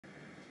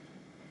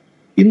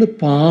ഇന്ന്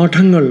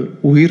പാഠങ്ങൾ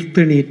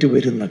ഉയർത്തെണീറ്റ്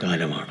വരുന്ന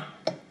കാലമാണ്.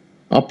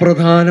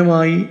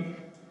 അപ്രധാനമായി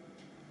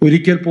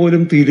ഒരിക്കൽ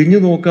പോലും തിരിഞ്ഞു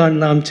നോക്കാൻ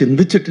നാം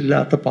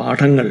ചിന്തിച്ചിട്ടില്ലാത്ത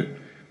പാഠങ്ങൾ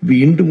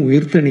വീണ്ടും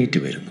ഉയർത്തെണീറ്റ്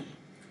വരുന്നു.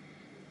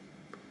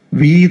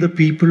 We the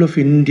people of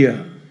India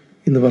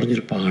എന്ന്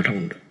പറഞ്ഞൊരു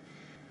പാഠമുണ്ട്.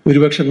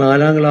 ഒരുപക്ഷെ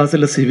 4ാം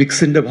ക്ലാസ്സിലെ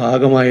സിവിക്സിൻ്റെ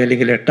ഭാഗമായി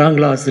അല്ലെങ്കിൽ 8ാം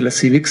ക്ലാസ്സിലെ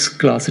സിവിക്സ്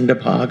ക്ലാസ്സിൻ്റെ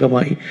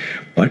ഭാഗമായി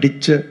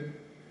പഠിച്ച്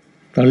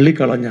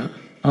തള്ളിക്കളഞ്ഞ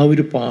ആ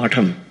ഒരു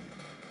പാഠം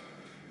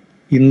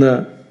ഇന്ന്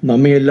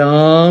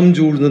നമ്മയെല്ലാം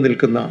ചൂഴ്ന്ന്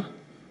നിൽക്കുന്ന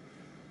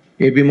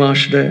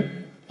എബിമാഷുടെ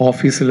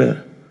ഓഫീസിൽ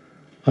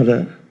അത്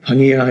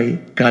ഭംഗിയായി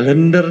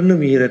കലണ്ടറിന്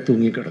മീതെ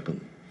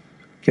തൂങ്ങിക്കിടക്കുന്നു.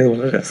 എനിക്കത്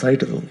വളരെ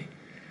രസമായിട്ട് തോന്നി.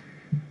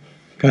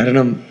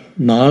 കാരണം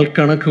നാൾ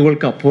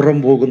കണക്കുകൾക്ക് അപ്പുറം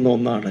പോകുന്ന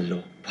ഒന്നാണല്ലോ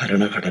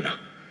ഭരണഘടന.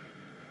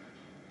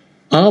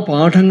 ആ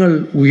പാഠങ്ങൾ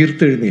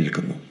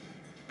ഉയർത്തെഴുന്നേൽക്കുന്നു,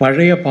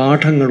 പഴയ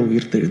പാഠങ്ങൾ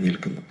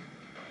ഉയർത്തെഴുന്നേൽക്കുന്നു.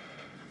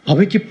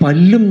 അവയ്ക്ക്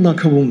പല്ലും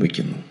നഖവും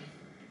വയ്ക്കുന്നു,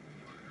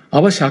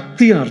 അവ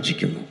ശക്തി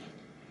ആർജിക്കുന്നു,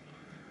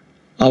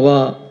 അവ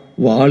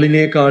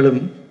വാളിനേക്കാളും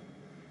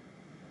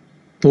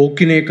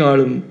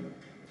തോക്കിനേക്കാളും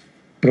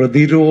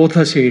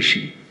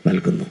പ്രതിരോധശേഷി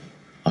നൽകുന്നു.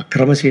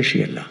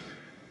 അക്രമശേഷിയല്ല,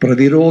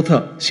 പ്രതിരോധ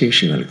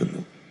ശേഷി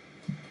നൽകുന്നു.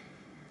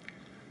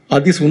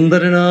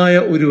 അതിസുന്ദരനായ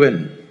ഒരുവൻ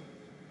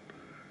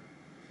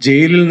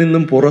ജയിലിൽ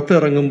നിന്നും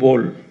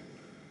പുറത്തിറങ്ങുമ്പോൾ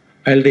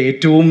അയാളുടെ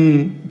ഏറ്റവും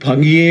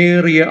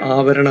ഭംഗിയേറിയ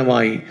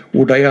ആഭരണമായി,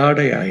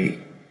 ഉടയാടയായി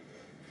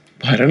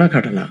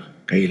ഭരണഘടന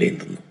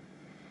കയ്യിലേന്തുന്നു.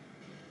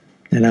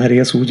 ഞാൻ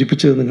ആരെയാ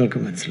സൂചിപ്പിച്ചത് നിങ്ങൾക്ക്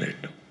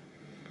മനസ്സിലായിട്ടോ?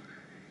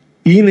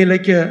 ഈ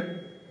നിലയ്ക്ക്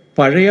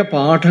പഴയ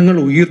പാഠങ്ങൾ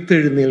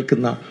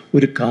ഉയർത്തെഴുന്നേൽക്കുന്ന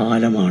ഒരു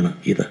കാലമാണ്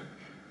ഇത്.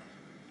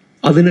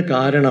 അതിന്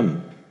കാരണം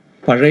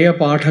പഴയ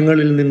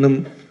പാഠങ്ങളിൽ നിന്നും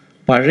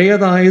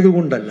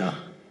പഴയതായതുകൊണ്ടല്ല,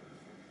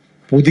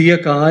 പുതിയ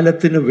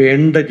കാലത്തിന്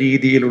വേണ്ട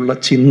രീതിയിലുള്ള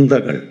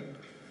ചിന്തകൾ,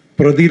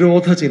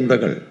 പ്രതിരോധ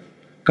ചിന്തകൾ,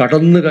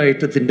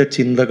 കടന്നുകയറ്റത്തിൻ്റെ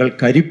ചിന്തകൾ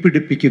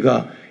കരുപ്പിടിപ്പിക്കുക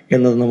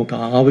എന്നത് നമുക്ക്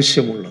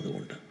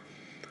ആവശ്യമുള്ളതുകൊണ്ട്.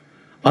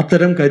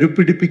 അത്തരം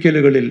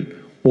കരുപ്പിടിപ്പിക്കലുകളിൽ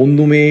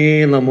ഒന്നുമേ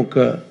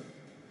നമുക്ക്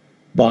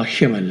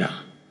ബാഹ്യമല്ല,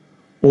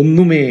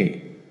 ഒന്നുമേ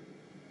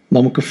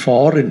നമുക്ക്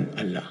ഫോറിൻ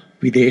അല്ല,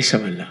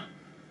 വിദേശമല്ല,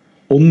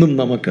 ഒന്നും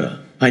നമുക്ക്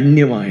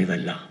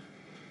അന്യമായതല്ല.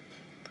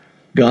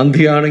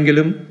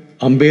 ഗാന്ധിയാണെങ്കിലും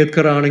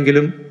അംബേദ്കർ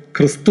ആണെങ്കിലും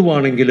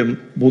ക്രിസ്തുവാണെങ്കിലും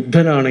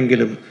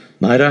ബുദ്ധനാണെങ്കിലും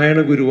നാരായണ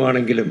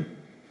ഗുരുവാണെങ്കിലും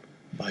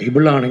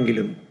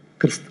ബൈബിളാണെങ്കിലും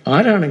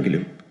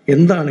ആരാണെങ്കിലും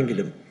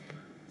എന്താണെങ്കിലും,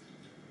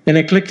 ഞാൻ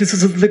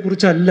എക്ലക്റ്റിസിസത്തെ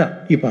കുറിച്ചല്ല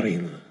ഈ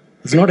പറയുന്നത്.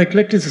 It's not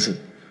എക്ലക്റ്റിസിസം.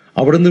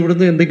 അവിടുന്ന്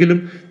ഇവിടുന്ന് എന്തെങ്കിലും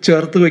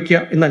ചേർത്ത് വയ്ക്കുക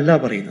എന്നല്ല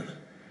പറയുന്നത്.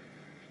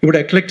 ഇവിടെ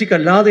എക്ലക്റ്റിക്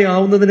അല്ലാതെ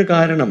ആവുന്നതിന്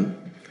കാരണം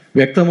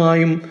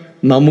വ്യക്തമായും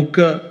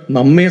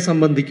നമ്മെ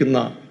സംബന്ധിക്കുന്ന,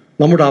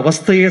 നമ്മുടെ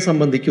അവസ്ഥയെ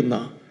സംബന്ധിക്കുന്ന,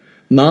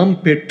 നാം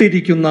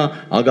പെട്ടിരിക്കുന്ന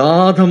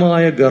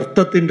അഗാധമായ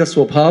ഗർത്തത്തിൻ്റെ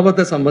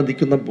സ്വഭാവത്തെ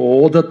സംബന്ധിക്കുന്ന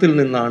ബോധത്തിൽ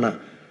നിന്നാണ്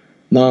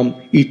നാം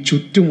ഈ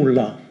ചുറ്റുമുള്ള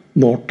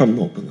നോട്ടം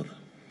നോക്കുന്നത്.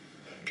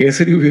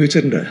 കേസരി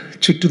ഉപയോഗിച്ചിട്ടുണ്ട്,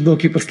 ചുറ്റും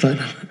നോക്കി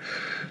പ്രസ്ഥാനമാണ്.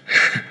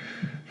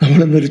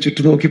 നമ്മളിന്നൊരു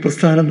ചുറ്റുനോക്കി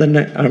പ്രസ്ഥാനം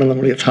തന്നെ ആണ്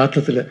നമ്മൾ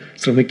യഥാർത്ഥത്തിൽ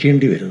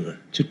ശ്രമിക്കേണ്ടി വരുന്നത്.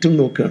 ചുറ്റും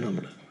നോക്കുകയാണ്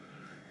നമ്മൾ.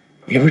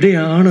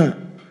 എവിടെയാണ്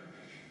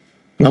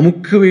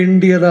നമുക്ക്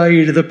വേണ്ടിയതായി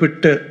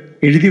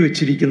എഴുതി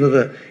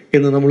വച്ചിരിക്കുന്നത്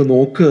എന്ന് നമ്മൾ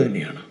നോക്കുക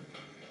തന്നെയാണ്.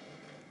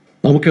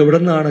 നമുക്ക് എവിടെ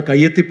നിന്നാണ്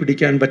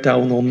കയ്യെത്തിപ്പിടിക്കാൻ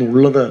പറ്റാവുന്ന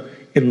ഒന്നുള്ളത്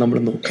എന്ന് നമ്മൾ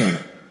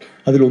നോക്കുകയാണ്.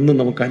 അതിലൊന്നും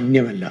നമുക്ക്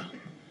അന്യമല്ല.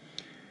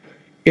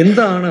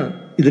 എന്താണ്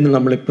ഇതിന്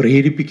നമ്മളെ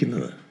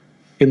പ്രേരിപ്പിക്കുന്നത്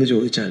എന്ന്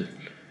ചോദിച്ചാൽ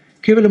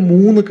കേവലം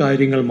 3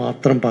 കാര്യങ്ങൾ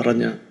മാത്രം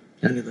പറഞ്ഞ്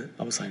ഞാനിത്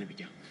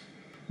അവസാനിപ്പിക്കാം.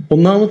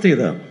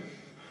 ഒന്നാമത്തേത്,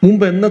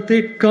 മുമ്പ്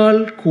എന്നത്തേക്കാൾ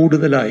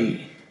കൂടുതലായി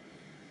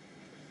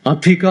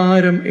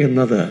അധികാരം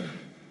എന്നത്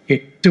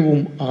ഏറ്റവും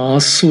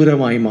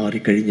ആസുരമായി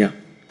മാറിക്കഴിഞ്ഞ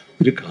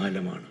ഒരു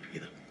കാലമാണ്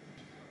ഇത്.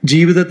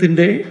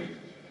 ജീവിതത്തിൻ്റെ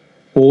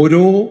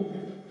ഓരോ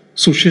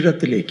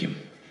സുഷിരത്തിലേക്കും,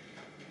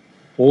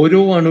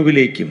 ഓരോ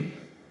അണുവിലേക്കും,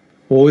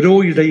 ഓരോ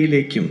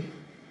ഇടയിലേക്കും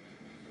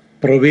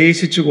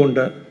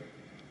പ്രവേശിച്ചുകൊണ്ട്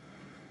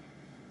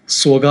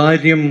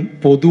സ്വകാര്യം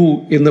പൊതു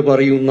എന്ന്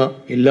പറയുന്ന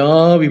എല്ലാ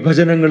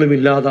വിഭജനങ്ങളും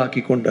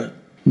ഇല്ലാതാക്കിക്കൊണ്ട്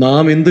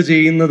നാം എന്ത്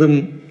ചെയ്യുന്നതും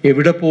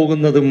എവിടെ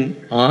പോകുന്നതും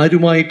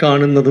ആരുമായി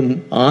കാണുന്നതും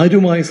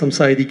ആരുമായി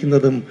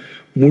സംസാരിക്കുന്നതും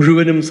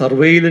മുഴുവനും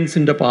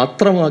സർവൈലൻസിൻ്റെ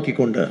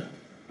പാത്രമാക്കിക്കൊണ്ട്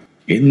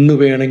എന്ന്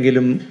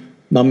വേണമെങ്കിലും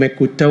നമ്മെ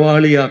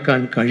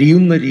കുറ്റവാളിയാക്കാൻ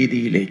കഴിയുന്ന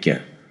രീതിയിലേക്ക്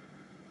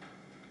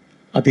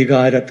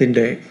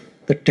അധികാരത്തിൻ്റെ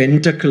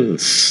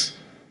ടെൻറ്റക്കിൾസ്,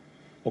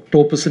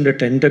 ഒക്ടോപ്പസിൻ്റെ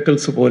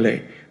ടെൻറ്റക്കിൾസ് പോലെ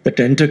the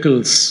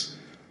tentacles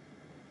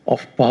of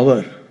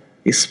power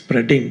is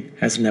spreading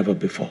as never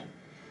before.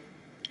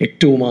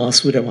 ഏറ്റവും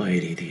ആസുരമായ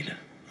രീതിയിൽ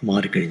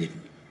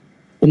മാറിക്കഴിഞ്ഞിരുന്നു.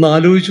 ഒന്ന്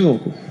ആലോചിച്ചു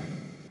നോക്കൂ.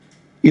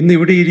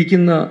 ഇന്നിവിടെ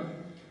ഇരിക്കുന്ന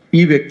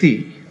ഈ വ്യക്തി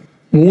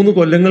 3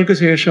 കൊല്ലങ്ങൾക്ക്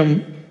ശേഷം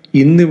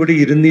ഇന്നിവിടെ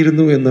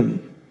ഇരുന്നിരുന്നു എന്നും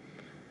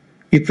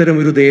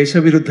ഇത്തരമൊരു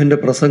ദേശവിരുദ്ധൻ്റെ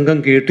പ്രസംഗം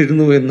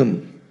കേട്ടിരുന്നു എന്നും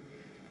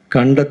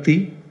കണ്ടെത്തി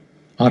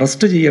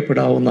അറസ്റ്റ്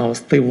ചെയ്യപ്പെടാവുന്ന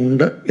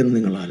അവസ്ഥയുണ്ട് എന്ന്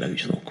നിങ്ങൾ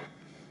ആലോചിച്ച് നോക്കൂ.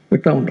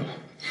 കിട്ടാമുണ്ടോ?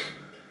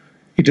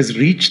 It has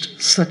reached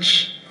such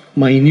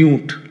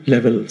minute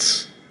levels.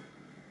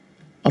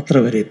 അത്ര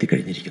വരെ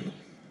എത്തിക്കഴിഞ്ഞിരിക്കുന്നു.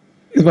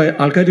 ഇത്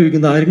ആൾക്കാർ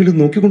ചോദിക്കുന്നത്, ആരെങ്കിലും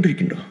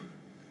നോക്കിക്കൊണ്ടിരിക്കുന്നുണ്ടോ?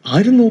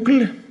 ആരും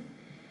നോക്കില്ല.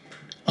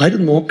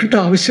 ആരും നോക്കേണ്ട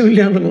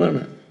ആവശ്യമില്ല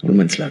എന്നുള്ളതാണ് നമ്മൾ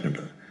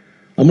മനസ്സിലാക്കേണ്ടത്.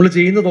 നമ്മൾ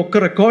ചെയ്യുന്നതൊക്കെ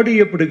റെക്കോർഡ്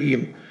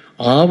ചെയ്യപ്പെടുകയും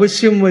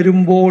ആവശ്യം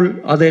വരുമ്പോൾ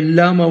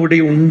അതെല്ലാം അവിടെ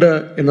ഉണ്ട്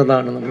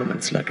എന്നതാണ് നമ്മൾ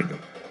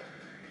മനസ്സിലാക്കേണ്ടത്.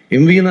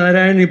 എം വി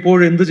നാരായണൻ ഇപ്പോൾ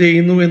എന്ത്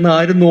ചെയ്യുന്നു എന്ന്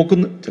ആരും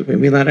നോക്കുന്നു, ചിലപ്പോൾ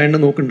എം വി നാരായണനെ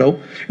നോക്കുന്നുണ്ടാവും,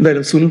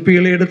 എന്തായാലും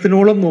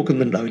സുൽപികളിടത്തിനോളം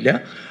നോക്കുന്നുണ്ടാവില്ല.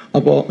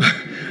 അപ്പോൾ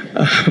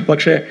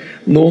പക്ഷേ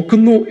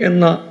നോക്കുന്നു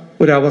എന്ന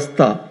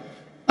ഒരവസ്ഥ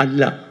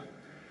അല്ല,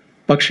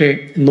 പക്ഷേ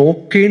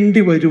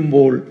നോക്കേണ്ടി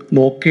വരുമ്പോൾ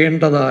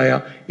നോക്കേണ്ടതായ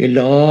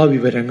എല്ലാ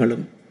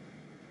വിവരങ്ങളും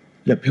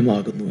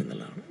ലഭ്യമാകുന്നു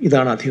എന്നുള്ളതാണ്.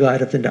 ഇതാണ്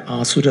അധികാരത്തിൻ്റെ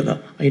ആസുരത,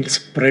 അതിൻ്റെ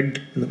സ്പ്രെഡ്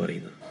എന്ന്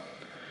പറയുന്നത്.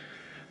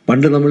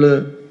 പണ്ട് നമ്മൾ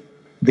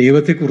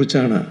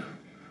ദൈവത്തെക്കുറിച്ചാണ്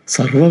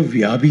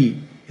സർവവ്യാപി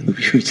എന്ന്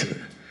ഉപയോഗിച്ചത്.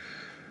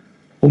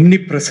 ഒമ്നി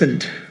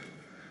പ്രസൻറ്റ്,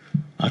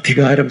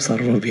 അധികാരം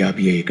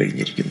സർവവ്യാപിയായി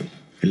കഴിഞ്ഞിരിക്കുന്നു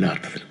എല്ലാ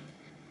അർത്ഥത്തിലും.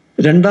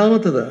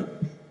 രണ്ടാമത്തത്,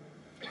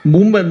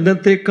 മുമ്പ്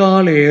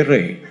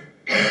എന്നത്തേക്കാളേറെ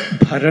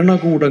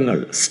ഭരണകൂടങ്ങൾ,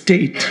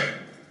 സ്റ്റേറ്റ്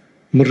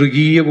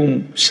മൃഗീയവും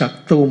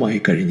ശക്തവുമായി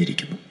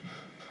കഴിഞ്ഞിരിക്കുന്നു.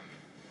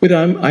 ഒരു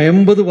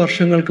 50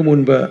 വർഷങ്ങൾക്ക്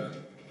മുൻപ്,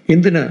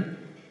 എന്തിന്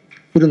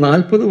ഒരു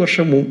 40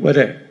 വർഷം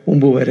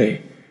മുമ്പ് വരെ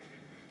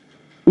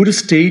ഒരു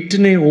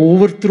സ്റ്റേറ്റിനെ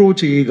ഓവർത്രോ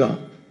ചെയ്യുക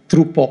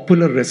ത്രൂ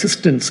പോപ്പുലർ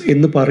റെസിസ്റ്റൻസ്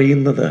എന്ന്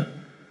പറയുന്നത്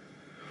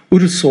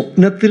ഒരു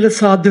സ്വപ്നത്തിലെ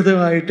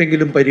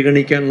സാധ്യതയായിട്ടെങ്കിലും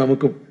പരിഗണിക്കാൻ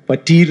നമുക്ക്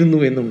പറ്റിയിരുന്നു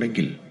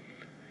എന്നുണ്ടെങ്കിൽ,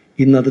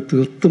 ഇന്നത്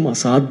തീർത്തും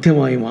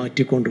അസാധ്യമായി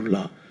മാറ്റിക്കൊണ്ടുള്ള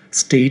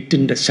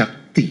സ്റ്റേറ്റിൻ്റെ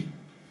ശക്തി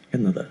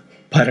എന്നത്,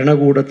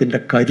 ഭരണകൂടത്തിൻ്റെ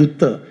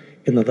കരുത്ത്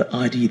എന്നത്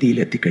ആ രീതിയിൽ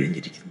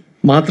എത്തിക്കഴിഞ്ഞിരിക്കുന്നു.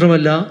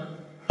 മാത്രമല്ല,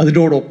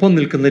 അതിനോടൊപ്പം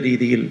നിൽക്കുന്ന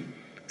രീതിയിൽ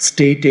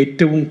സ്റ്റേറ്റ്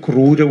ഏറ്റവും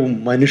ക്രൂരവും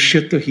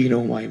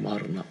മനുഷ്യത്വഹീനവുമായി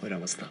മാറുന്ന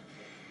ഒരവസ്ഥ.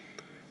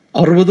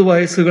 60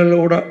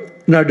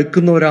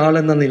 വയസ്സുകളോടടുക്കുന്ന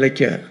ഒരാളെന്ന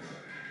നിലയ്ക്ക്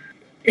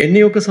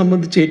എന്നെയൊക്കെ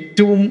സംബന്ധിച്ച്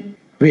ഏറ്റവും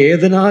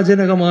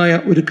വേദനാജനകമായ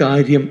ഒരു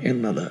കാര്യം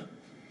എന്നത്,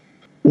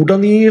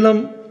 ഉടനീളം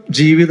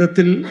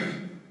ജീവിതത്തിൽ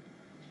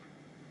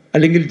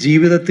അല്ലെങ്കിൽ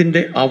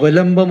ജീവിതത്തിൻ്റെ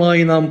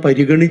അവലംബമായി നാം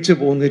പരിഗണിച്ചു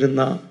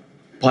പോന്നിരുന്ന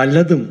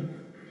പലതും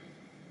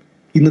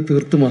ഇന്ന്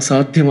തീർത്തും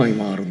അസാധ്യമായി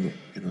മാറുന്നു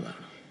എന്നതാണ്.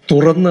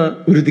 തുറന്ന്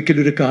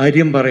ഒരിക്കലൊരു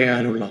കാര്യം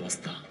പറയാനുള്ള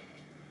അവസ്ഥ,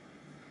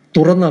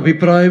 തുറന്ന്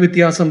അഭിപ്രായ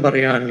വ്യത്യാസം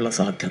പറയാനുള്ള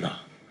സാധ്യത,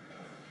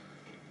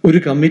 ഒരു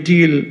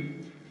കമ്മിറ്റിയിൽ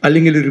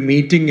അല്ലെങ്കിൽ ഒരു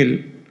മീറ്റിങ്ങിൽ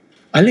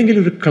അല്ലെങ്കിൽ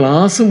ഒരു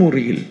ക്ലാസ്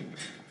മുറിയിൽ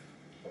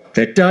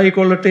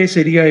തെറ്റായിക്കൊള്ളട്ടെ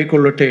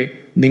ശരിയായിക്കൊള്ളട്ടെ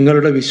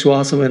നിങ്ങളുടെ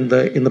വിശ്വാസം എന്ത്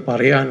എന്ന്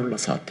പറയാനുള്ള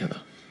സാധ്യത.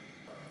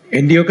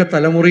 എൻ്റെയൊക്കെ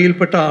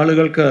തലമുറയിൽപ്പെട്ട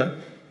ആളുകൾക്ക്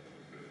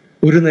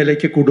ഒരു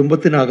നിലയ്ക്ക്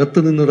കുടുംബത്തിനകത്ത്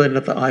നിന്ന്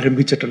തന്നെ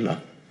ആരംഭിച്ചിട്ടുള്ള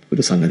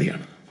ഒരു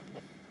സംഗതിയാണ്.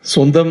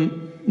 സ്വന്തം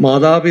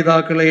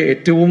മാതാപിതാക്കളെ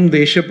ഏറ്റവും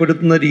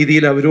ദേഷ്യപ്പെടുത്തുന്ന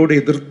രീതിയിൽ അവരോട്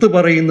എതിർത്ത്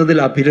പറയുന്നതിൽ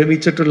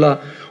അഭിരമിച്ചിട്ടുള്ള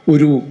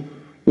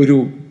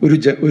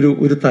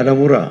ഒരു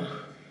തലമുറ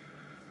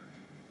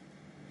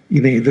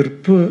ഇന്ന്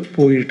എതിർപ്പ്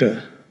പോയിട്ട്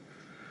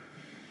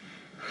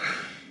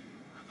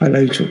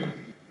ആലോചിച്ചു നോക്കും.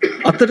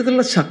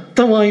 അത്തരത്തിലുള്ള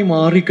ശക്തമായി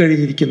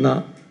മാറിക്കഴിഞ്ഞിരിക്കുന്ന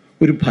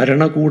ഒരു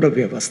ഭരണകൂട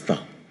വ്യവസ്ഥ,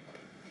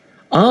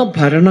 ആ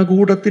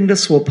ഭരണകൂടത്തിൻ്റെ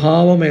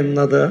സ്വഭാവം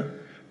എന്നത്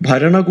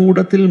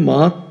ഭരണകൂടത്തിൽ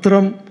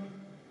മാത്രം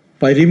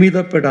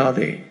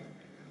പരിമിതപ്പെടാതെ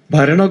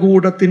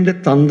ഭരണകൂടത്തിൻ്റെ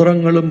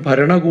തന്ത്രങ്ങളും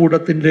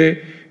ഭരണകൂടത്തിൻ്റെ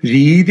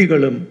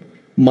രീതികളും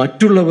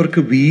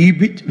മറ്റുള്ളവർക്ക്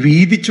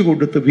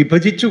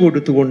വിഭജിച്ചു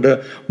കൊടുത്തുകൊണ്ട്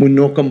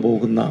മുന്നോക്കം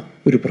പോകുന്ന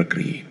ഒരു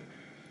പ്രക്രിയയും.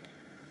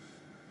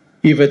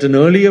 If at an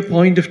earlier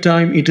point of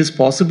time it is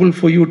possible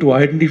for you to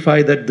identify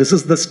that this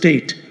is the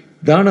state,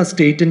 ഇതാണ്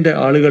സ്റ്റേറ്റിൻ്റെ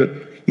ആളുകൾ,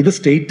 ഇത്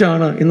സ്റ്റേറ്റ്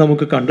ആണ് എന്ന്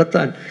നമുക്ക്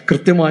കണ്ടെത്താൻ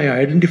കൃത്യമായി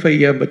ഐഡൻറ്റിഫൈ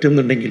ചെയ്യാൻ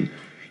പറ്റുന്നുണ്ടെങ്കിൽ,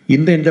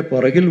 ഇന്ന് എൻ്റെ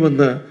പുറകിൽ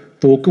വന്ന്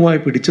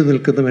തോക്കുമായി പിടിച്ചു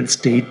നിൽക്കുന്നവൻ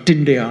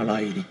സ്റ്റേറ്റിൻ്റെ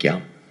ആളായിരിക്കാം.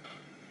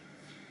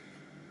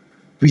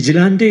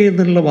 വിജിലാൻഡേ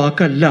എന്നുള്ള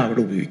വാക്കല്ല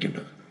അവിടെ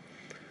ഉപയോഗിക്കേണ്ടത്.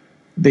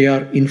 They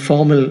are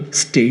informal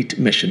state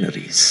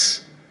machineries.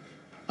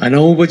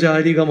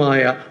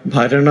 അനൗപചാരികമായ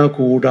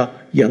ഭരണകൂട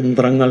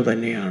യന്ത്രങ്ങൾ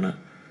തന്നെയാണ്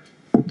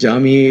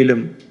ജാമ്യയിലും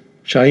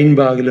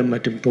ഷൈൻബാഗിലും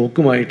മറ്റും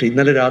തോക്കുമായിട്ട്,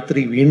 ഇന്നലെ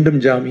രാത്രി വീണ്ടും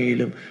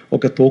ജാമ്യയിലും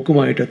ഒക്കെ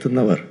തോക്കുമായിട്ട്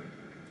എത്തുന്നവർ.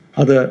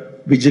 അത്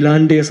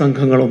വിജിലാൻഡേ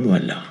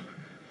സംഘങ്ങളൊന്നുമല്ല.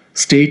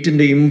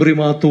 സ്റ്റേറ്റിൻ്റെ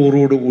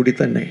ഇംപ്രിമാത്തോടുകൂടി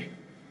തന്നെ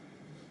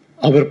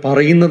അവർ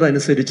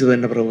പറയുന്നതനുസരിച്ച്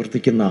തന്നെ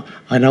പ്രവർത്തിക്കുന്ന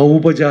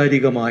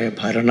അനൗപചാരികമായ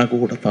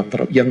ഭരണകൂട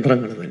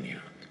യന്ത്രങ്ങൾ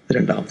തന്നെയാണ്.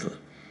 രണ്ടാമത്തത്.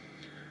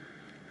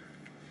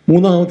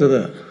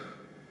 മൂന്നാമത്തത്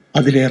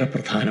അതിലേറെ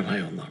പ്രധാനമായ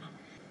ഒന്നാണ്.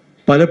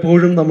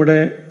 പലപ്പോഴും നമ്മുടെ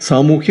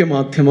സാമൂഹ്യ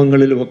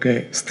മാധ്യമങ്ങളിലുമൊക്കെ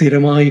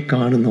സ്ഥിരമായി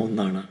കാണുന്ന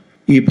ഒന്നാണ്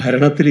ഈ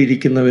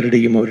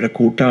ഭരണത്തിലിരിക്കുന്നവരുടെയും അവരുടെ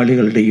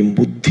കൂട്ടാളികളുടെയും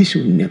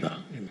ബുദ്ധിശൂന്യത.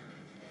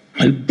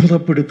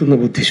 അത്ഭുതപ്പെടുത്തുന്ന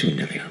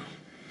ബുദ്ധിശൂന്യതയാണ്.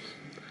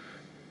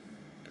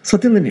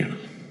 സത്യം തന്നെയാണ്.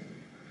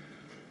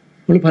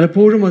 നമ്മൾ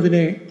പലപ്പോഴും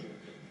അതിനെ,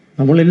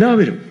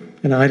 നമ്മളെല്ലാവരും,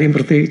 ഞാൻ ആരെയും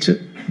പ്രത്യേകിച്ച്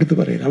എടുത്തു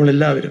പറയാം,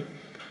 നമ്മളെല്ലാവരും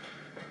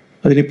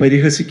അതിനെ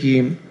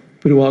പരിഹസിക്കുകയും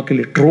ഒരു വാക്കിൽ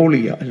ട്രോൾ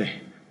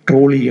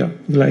ചെയ്യുക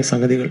മുതലായ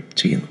സംഗതികൾ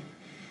ചെയ്യുന്നു.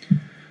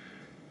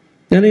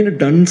 ഞാനതിന്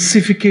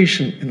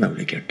ഡൺസിഫിക്കേഷൻ എന്നാണ്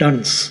വിളിക്കുക.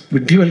 ഡൺസ്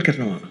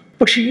വിഡ്ഢിവൽക്കരണമാണ്.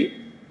 പക്ഷേ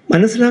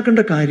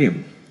മനസ്സിലാക്കേണ്ട കാര്യം,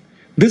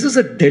 ദിസ് ഇസ്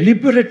എ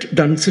ഡെലിബറേറ്റ്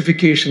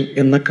ഡൺസിഫിക്കേഷൻ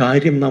എന്ന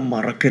കാര്യം നാം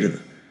മറക്കരുത്.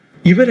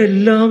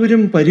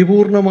 ഇവരെല്ലാവരും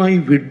പരിപൂർണമായി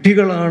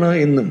വിഡ്ഢികളാണ്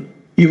എന്നും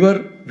ഇവർ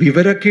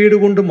വിവരക്കേട്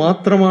കൊണ്ട്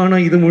മാത്രമാണ്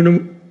ഇത് മുഴുവൻ,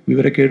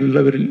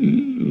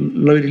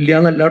 വിവരക്കേടുള്ളവരില്ല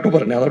എന്നല്ലാട്ടോ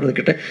പറഞ്ഞത്, അതവിടെ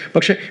നിൽക്കട്ടെ.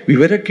 പക്ഷെ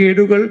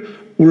വിവരക്കേടുകൾ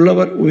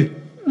ഉള്ളവർ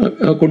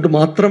കൊണ്ട്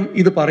മാത്രം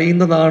ഇത്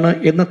പറയുന്നതാണ്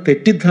എന്ന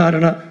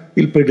തെറ്റിദ്ധാരണ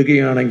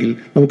പെടുകയാണെങ്കിൽ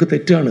നമുക്ക്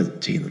തെറ്റാണ്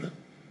ചെയ്യുന്നത്.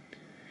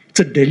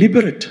 It's A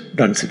deliberate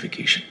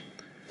ഡൺസിഫിക്കേഷൻ.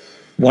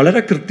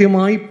 വളരെ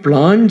കൃത്യമായി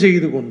പ്ലാൻ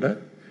ചെയ്തുകൊണ്ട്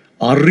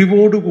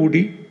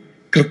അറിവോടുകൂടി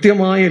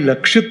കൃത്യമായ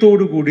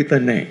ലക്ഷ്യത്തോടു കൂടി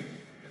തന്നെ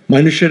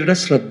മനുഷ്യരുടെ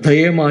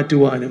ശ്രദ്ധയെ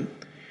മാറ്റുവാനും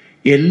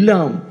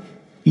എല്ലാം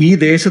ഈ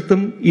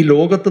ദേശത്തും ഈ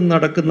ലോകത്തും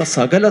നടക്കുന്ന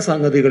സകല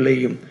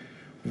സംഗതികളെയും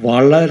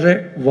വളരെ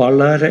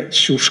വളരെ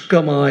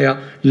ശുഷ്കമായ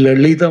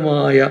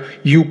ലളിതമായ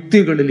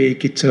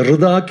യുക്തികളിലേക്ക്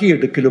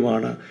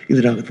ചെറുതാക്കിയെടുക്കലുമാണ്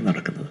ഇതിനകത്ത്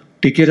നടക്കുന്നത്.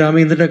 ടി കെ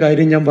രാമേന്ദ്രൻ്റെ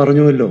കാര്യം ഞാൻ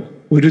പറഞ്ഞുവല്ലോ,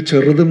 ഒരു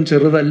ചെറുതും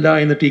ചെറുതല്ല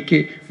എന്ന് ടി കെ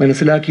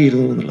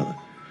മനസ്സിലാക്കിയിരുന്നു എന്നുള്ളത്.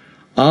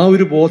 ആ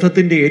ഒരു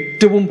ബോധത്തിൻ്റെ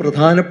ഏറ്റവും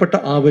പ്രധാനപ്പെട്ട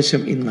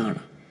ആവശ്യം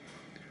ഇന്നാണ്.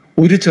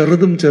 ഒരു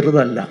ചെറുതും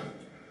ചെറുതല്ല.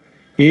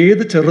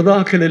 ഏത്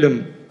ചെറുതാക്കലിലും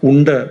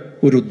ഉണ്ട്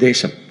ഒരു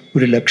ഉദ്ദേശം,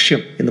 ഒരു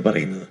ലക്ഷ്യം എന്ന്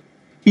പറയുന്നത്.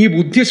 ഈ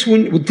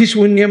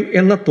ബുദ്ധിശൂന്യം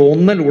എന്ന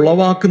തോന്നൽ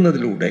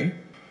ഉളവാക്കുന്നതിലൂടെ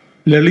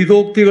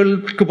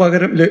ലളിതോക്തികൾക്ക്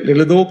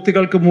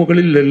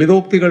മുകളിൽ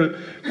ലളിതോക്തികൾ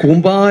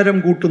കൂമ്പാരം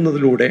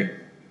കൂട്ടുന്നതിലൂടെ,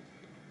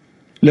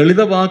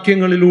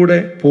 ലളിതവാക്യങ്ങളിലൂടെ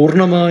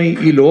പൂർണ്ണമായി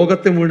ഈ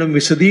ലോകത്തെ മുഴുവൻ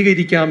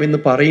വിശദീകരിക്കാമെന്ന്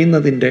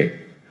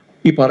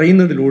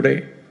പറയുന്നതിലൂടെ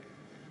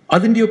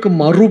അതിൻ്റെയൊക്കെ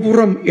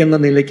മറുപുറം എന്ന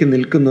നിലയ്ക്ക്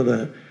നിൽക്കുന്നത്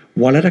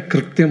വളരെ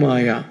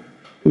കൃത്യമായ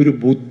ഒരു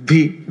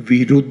ബുദ്ധി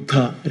വിരുദ്ധ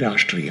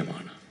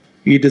രാഷ്ട്രീയമാണ്.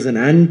 It is N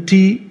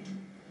anti,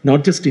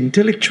 not just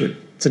intellectual,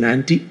 it's an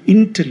anti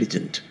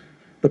intelligent,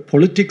 the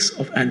politics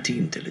of anti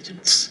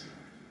intelligence.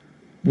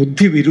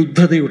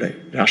 ബുദ്ധിവിരുദ്ധതയുടെ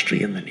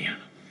രാഷ്ട്രീയം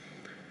തന്നെയാണ്.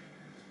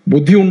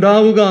 ബുദ്ധി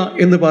ഉണ്ടാവുക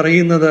എന്ന്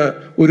പറയുന്നത്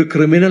ഒരു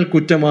ക്രിമിനൽ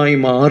കുറ്റമായി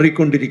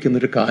മാറിക്കൊണ്ടിരിക്കുന്ന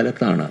ഒരു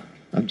കാലത്താണ്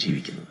നാം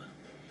ജീവിക്കുന്നത്.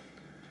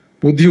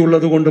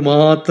 ബുദ്ധിയുള്ളത് കൊണ്ട്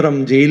മാത്രം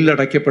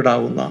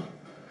ജയിലിലടയ്ക്കപ്പെടാവുന്ന,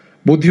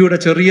 ബുദ്ധിയുടെ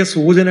ചെറിയ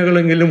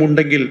സൂചനകളെങ്കിലും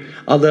ഉണ്ടെങ്കിൽ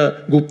അത്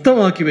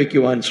ഗുപ്തമാക്കി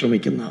വയ്ക്കുവാൻ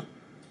ശ്രമിക്കുന്ന,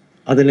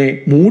 അതിനെ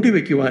മൂടി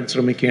വയ്ക്കുവാൻ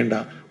ശ്രമിക്കേണ്ട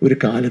ഒരു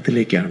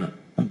കാലത്തിലേക്കാണ്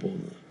നാം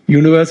പോകുന്നത്.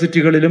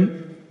 യൂണിവേഴ്സിറ്റികളിലും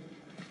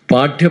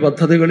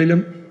പാഠ്യപദ്ധതികളിലും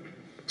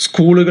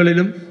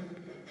സ്കൂളുകളിലും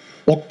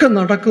ഒക്കെ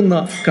നടക്കുന്ന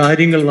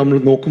കാര്യങ്ങൾ നമ്മൾ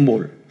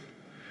നോക്കുമ്പോൾ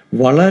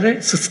വളരെ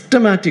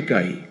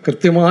സിസ്റ്റമാറ്റിക്കായി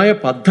കൃത്യമായ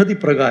പദ്ധതി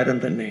പ്രകാരം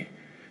തന്നെ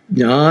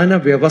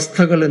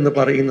ജ്ഞാനവ്യവസ്ഥകൾ എന്ന്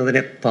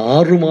പറയുന്നതിനെ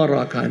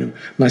താറുമാറാക്കാനും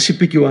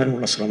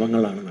നശിപ്പിക്കുവാനുമുള്ള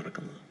ശ്രമങ്ങളാണ്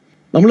നടക്കുന്നത്.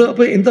 നമ്മൾ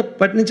അപ്പോൾ എന്താ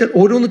പറ്റുന്ന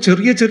ഓരോന്ന്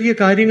ചെറിയ ചെറിയ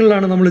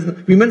കാര്യങ്ങളിലാണ് നമ്മൾ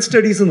വിമൻ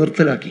സ്റ്റഡീസ്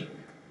നിർത്തലാക്കി.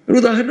 ഒരു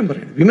ഉദാഹരണം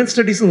പറയുന്നത്, വിമൻ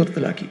സ്റ്റഡീസ്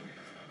നിർത്തലാക്കി.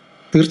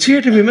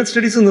 തീർച്ചയായിട്ടും വിമൻ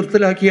സ്റ്റഡീസ്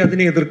നിർത്തലാക്കി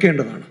അതിനെ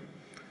എതിർക്കേണ്ടതാണ്.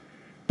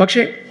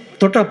 പക്ഷേ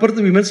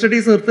തൊട്ടപ്പുറത്ത് വിമൻ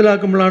സ്റ്റഡീസ്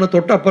നിർത്തലാക്കുമ്പോഴാണ്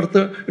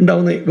തൊട്ടപ്പുറത്ത്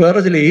ഉണ്ടാവുന്ന വേറെ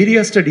ചില ഏരിയ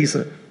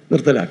സ്റ്റഡീസ്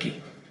നിർത്തലാക്കി.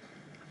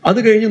 അത്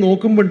കഴിഞ്ഞ്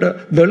നോക്കുമ്പോണ്ട്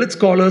ദളിത്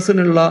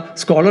സ്കോളേഴ്സിനുള്ള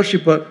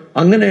സ്കോളർഷിപ്പ്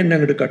അങ്ങനെ തന്നെ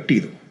അങ്ങോട്ട് കട്ട്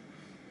ചെയ്തു.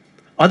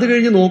 അത്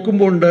കഴിഞ്ഞ്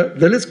നോക്കുമ്പോൾ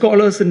ദളിത്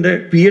സ്കോളേഴ്സിൻ്റെ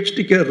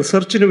PhDക്ക്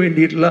റിസർച്ചിന്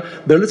വേണ്ടിയിട്ടുള്ള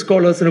ദളിത്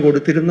സ്കോളേഴ്സിന്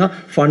കൊടുത്തിരുന്ന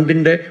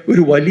ഫണ്ടിൻ്റെ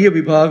ഒരു വലിയ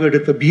വിഭാഗം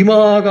എടുത്ത്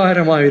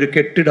ഭീമാകാരമായൊരു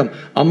കെട്ടിടം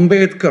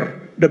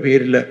അംബേദ്കറുടെ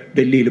പേരിൽ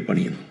ഡൽഹിയിൽ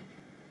പണിയുന്നു.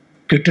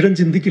 കെട്ടിടം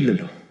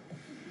ചിന്തിക്കില്ലല്ലോ,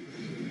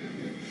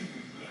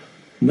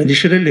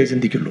 മനുഷ്യരല്ലേ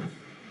ചിന്തിക്കുള്ളൂ.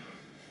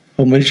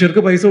 അപ്പോൾ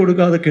മനുഷ്യർക്ക് പൈസ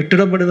കൊടുക്കാതെ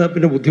കെട്ടിടം പണിതാൽ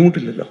പിന്നെ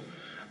ബുദ്ധിമുട്ടില്ലല്ലോ.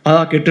 ആ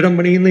കെട്ടിടം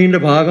പണിയുന്നതിൻ്റെ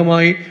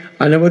ഭാഗമായി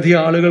അനവധി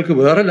ആളുകൾക്ക്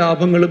വേറെ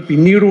ലാഭങ്ങളും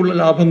പിന്നീടുള്ള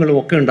ലാഭങ്ങളും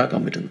ഒക്കെ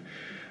ഉണ്ടാക്കാൻ പറ്റുന്നു.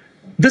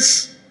 This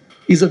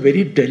is A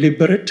very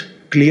deliberate,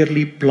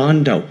 clearly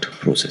planned out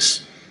process.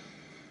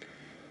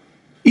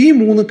 ഈ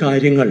മൂന്ന്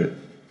കാര്യങ്ങൾ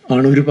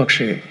ആണ് ഒരു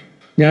പക്ഷേ,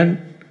 ഞാൻ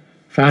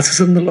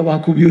ഫാസിസം എന്നുള്ള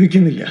വാക്ക്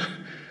ഉപയോഗിക്കുന്നില്ല,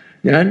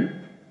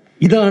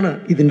 ഇതാണ്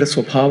ഇതിൻ്റെ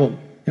സ്വഭാവം,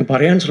 ഞാൻ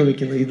പറയാൻ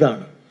ശ്രമിക്കുന്നത്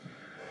ഇതാണ്.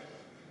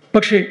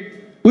 പക്ഷേ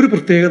ഒരു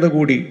പ്രത്യേകത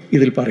കൂടി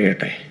ഇതിൽ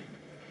പറയട്ടെ,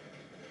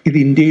 ഇത്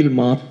ഇന്ത്യയിൽ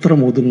മാത്രം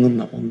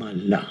ഒതുങ്ങുന്ന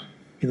ഒന്നല്ല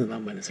എന്ന്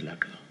നാം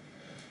മനസ്സിലാക്കുക.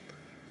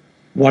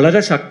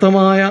 വളരെ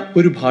ശക്തമായ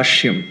ഒരു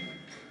ഭാഷ്യം,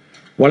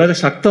 വളരെ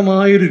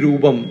ശക്തമായൊരു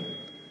രൂപം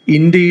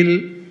ഇന്ത്യയിൽ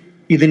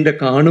ഇതിൻ്റെ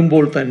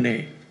കാണുമ്പോൾ തന്നെ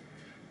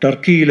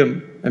ടർക്കിയിലും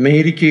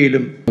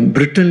അമേരിക്കയിലും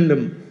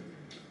ബ്രിട്ടനിലും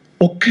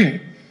ഒക്കെ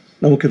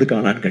നമുക്കിത്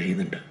കാണാൻ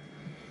കഴിയുന്നുണ്ട്.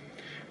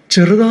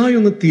 ചെറുതായി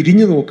ഒന്ന്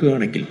തിരിഞ്ഞു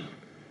നോക്കുകയാണെങ്കിൽ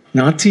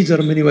നാസി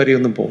ജർമ്മനി വരെ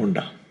ഒന്നും പോകണ്ട.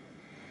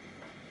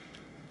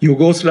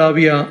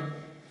 യുഗോസ്ലാവിയ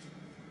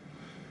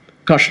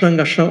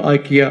കഷ്ണം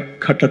ആക്കിയ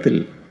ഘട്ടത്തിൽ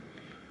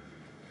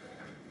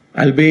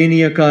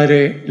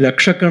അൽബേനിയക്കാരെ,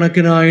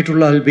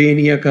 ലക്ഷക്കണക്കിനായിട്ടുള്ള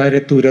അൽബേനിയക്കാരെ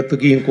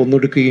തുരത്തുകയും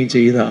കൊന്നൊടുക്കുകയും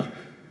ചെയ്ത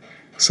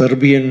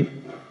സെർബിയൻ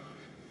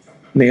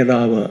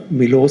നേതാവ്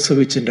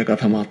മിലോസെവിച്ചിൻ്റെ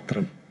കഥ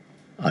മാത്രം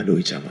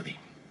ആലോചിച്ചാൽ മതി.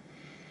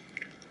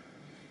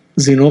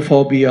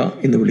 സിനോഫോബിയ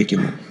എന്ന്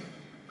വിളിക്കുന്നു.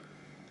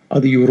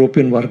 അത്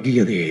യൂറോപ്യൻ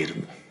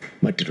വർഗീയതയായിരുന്നു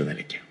മറ്റൊരു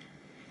നിലയ്ക്ക്.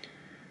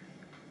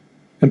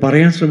 ഞാൻ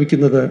പറയാൻ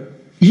ശ്രമിക്കുന്നത്,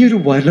 ഈ ഒരു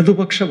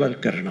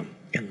വലതുപക്ഷവൽക്കരണം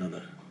എന്നത്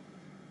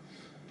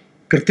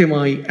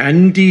കൃത്യമായി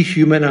ആൻറ്റി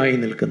ഹ്യൂമനായി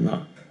നിൽക്കുന്ന,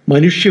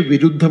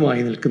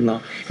 മനുഷ്യവിരുദ്ധമായി നിൽക്കുന്ന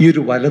ഈ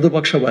ഒരു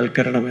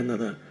വലതുപക്ഷവൽക്കരണം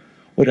എന്നത്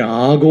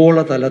ഒരാഗോള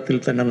തലത്തിൽ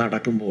തന്നെ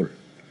നടക്കുമ്പോൾ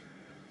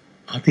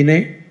അതിനെ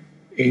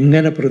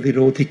എങ്ങനെ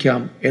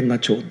പ്രതിരോധിക്കാം എന്ന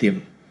ചോദ്യം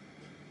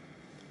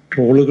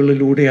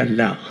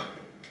ട്രോളുകളിലൂടെയല്ല,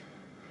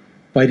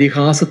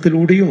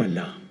 പരിഹാസത്തിലൂടെയുമല്ല.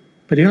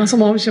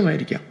 പരിഹാസം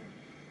ആവശ്യമായിരിക്കാം,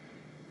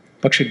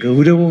 പക്ഷെ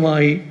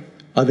ഗൗരവമായി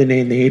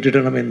അതിനെ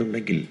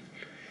നേരിടണമെന്നുണ്ടെങ്കിൽ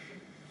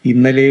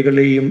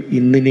ഇന്നലെകളെയും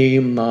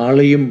ഇന്നിനെയും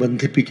നാളെയും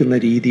ബന്ധിപ്പിക്കുന്ന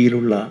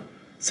രീതിയിലുള്ള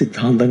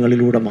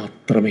സിദ്ധാന്തങ്ങളിലൂടെ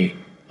മാത്രമേ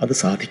അത്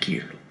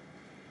സാധിക്കുകയുള്ളൂ.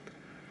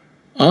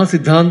 ആ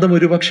സിദ്ധാന്തം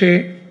ഒരുപക്ഷെ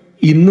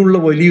ഇന്നുള്ള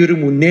വലിയൊരു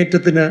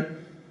മുന്നേറ്റത്തിന്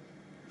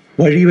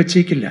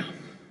വഴിവെച്ചേക്കില്ല,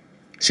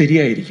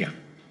 ശരിയായിരിക്കാം.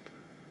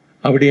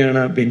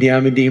 അവിടെയാണ്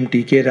ബെന്യാമിൻ്റെയും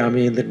ടി കെ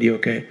രാമചന്ദ്രൻ്റെയും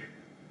ഒക്കെ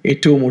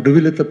ഏറ്റവും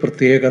ഒടുവിലത്തെ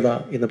പ്രത്യേകത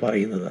എന്ന്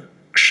പറയുന്നത്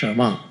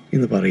ക്ഷമ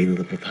എന്ന്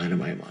പറയുന്നത്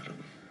പ്രധാനമായി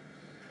മാറുന്നു.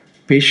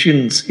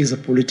 Patients is A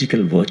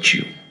political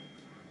virtue.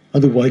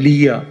 അത്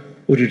വലിയ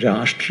ഒരു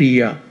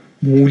രാഷ്ട്രീയ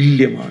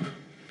മൂല്യമാണ്,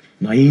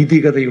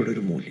 നൈതികതയുടെ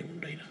ഒരു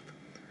മൂല്യമുണ്ട് അതിനകത്ത്.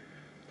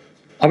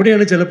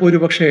 അവിടെയാണ് ചിലപ്പോൾ ഒരു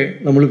പക്ഷേ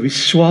നമ്മൾ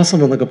വിശ്വാസം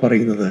എന്നൊക്കെ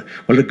പറയുന്നത്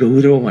വളരെ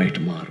ഗൗരവമായിട്ട്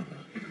മാറുന്നത്.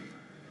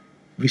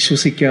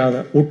 വിശ്വസിക്കാതെ,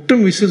 ഒട്ടും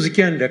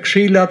വിശ്വസിക്കാൻ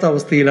രക്ഷയില്ലാത്ത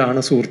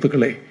അവസ്ഥയിലാണ്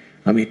സുഹൃത്തുക്കളെ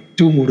നാം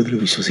ഏറ്റവും കൂടുതൽ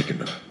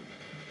വിശ്വസിക്കേണ്ടത്.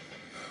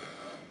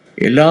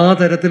 എല്ലാ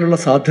തരത്തിലുള്ള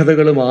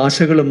സാധ്യതകളും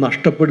ആശകളും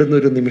നഷ്ടപ്പെടുന്ന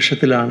ഒരു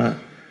നിമിഷത്തിലാണ്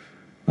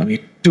നാം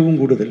ഏറ്റവും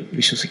കൂടുതൽ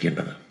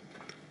വിശ്വസിക്കേണ്ടത്.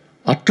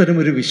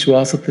 അത്തരമൊരു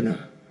വിശ്വാസത്തിന്,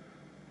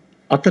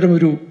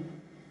 അത്തരമൊരു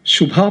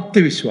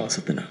ശുഭാപ്തി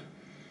വിശ്വാസത്തിന്,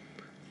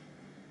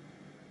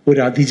 ഒരു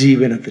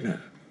അതിജീവനത്തിന്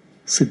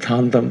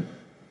സിദ്ധാന്തം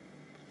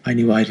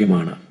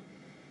അനിവാര്യമാണ്.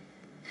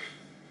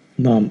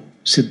 നാം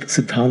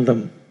സിദ്ധാന്തം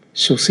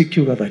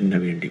ശ്വസിക്കുക തന്നെ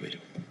വേണ്ടി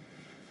വരും.